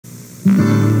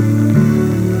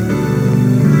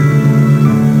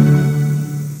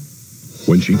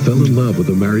When she fell in love with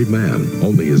a married man,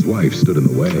 only his wife stood in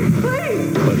the way.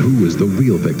 But who is the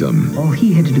real victim? All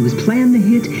he had to do was plan the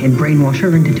hit and brainwash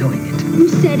her into doing it. You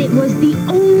said it was the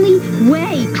only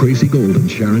way. Tracy Gold and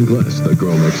Sharon Gless, The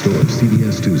Girl Next Door,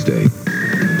 CBS Tuesday.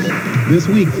 This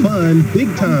week, fun,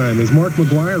 big time, as Mark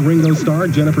McGuire, Ringo Starr,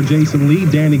 Jennifer Jason Leigh,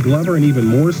 Danny Glover, and even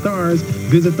more stars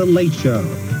visit The Late Show.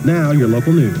 Now, your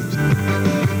local news.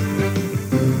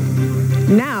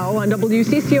 Now on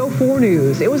WCCO 4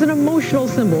 News, it was an emotional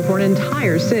symbol for an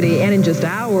entire city, and in just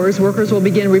hours, workers will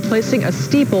begin replacing a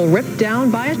steeple ripped down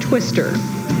by a twister.